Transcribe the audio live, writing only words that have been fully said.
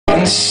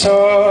and sold,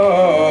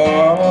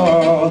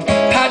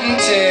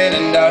 patented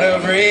and out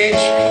of reach.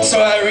 So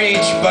I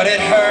reach, but it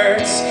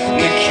hurts and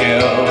it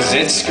kills,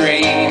 it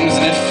screams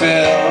and it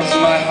fills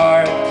my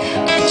heart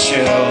with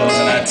chills.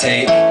 And I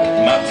take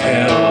my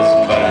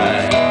pills, but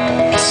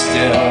I'm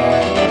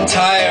still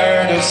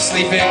tired of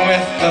sleeping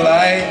with the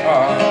light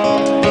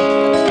on.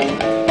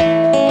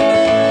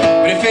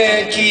 But if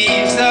it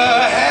keeps the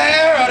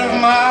hair out of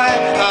my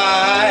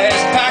eyes,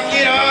 pack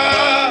it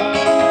up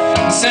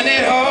and send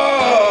it home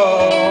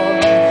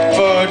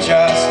for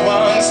just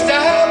one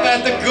stab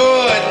at the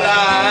good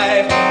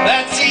life.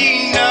 That's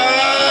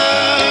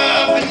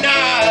enough, and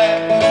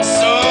I'm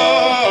sold.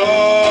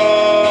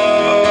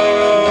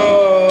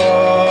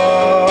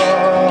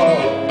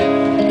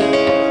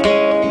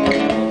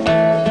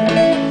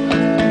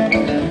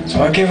 So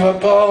I give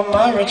up all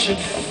my wretched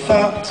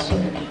thoughts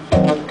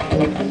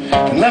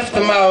and left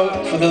them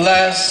out for the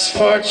less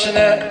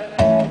fortunate.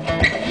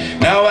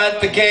 Now at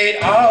the gate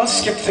I'll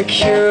skip the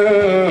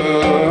queue.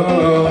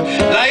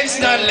 Life's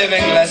not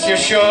living unless you're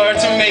sure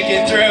to make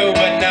it through.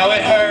 But now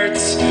it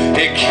hurts,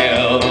 it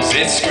kills,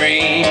 it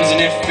screams and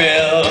it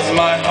fills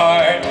my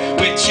heart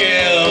with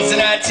chills.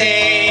 And I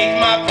take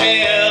my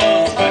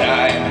pills, but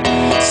I'm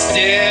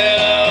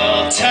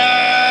still tired,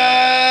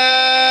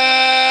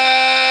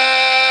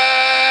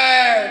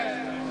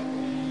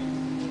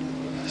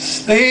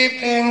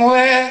 sleeping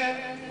with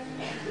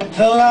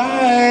the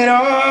light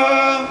on.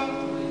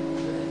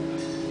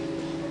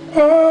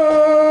 Oh,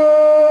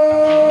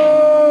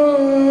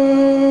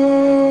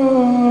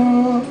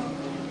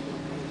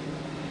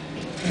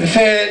 if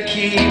it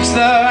keeps the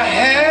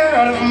hair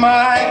out of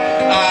my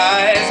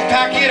eyes,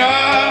 pack it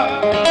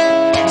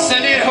up,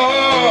 send it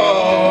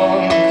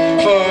home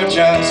for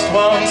just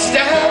one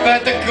stab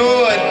at the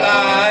good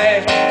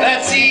life.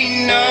 That's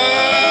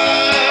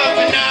enough,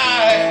 and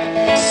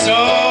I'm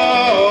sold.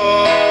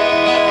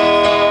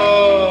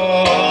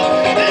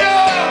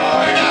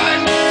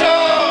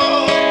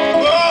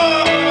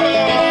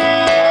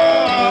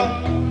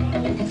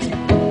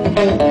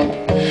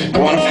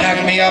 Go on, pack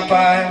me up,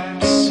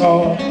 I'm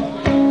sold.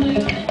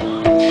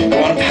 Go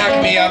on,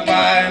 pack me up,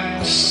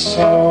 I'm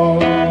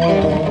sold.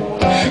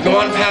 Go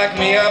on, pack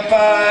me up,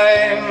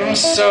 I'm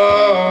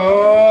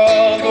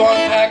sold. Go on,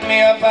 pack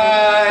me up,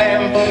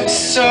 I'm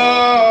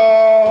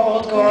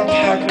sold. Go on,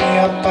 pack me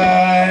up,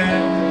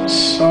 I'm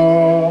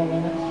sold.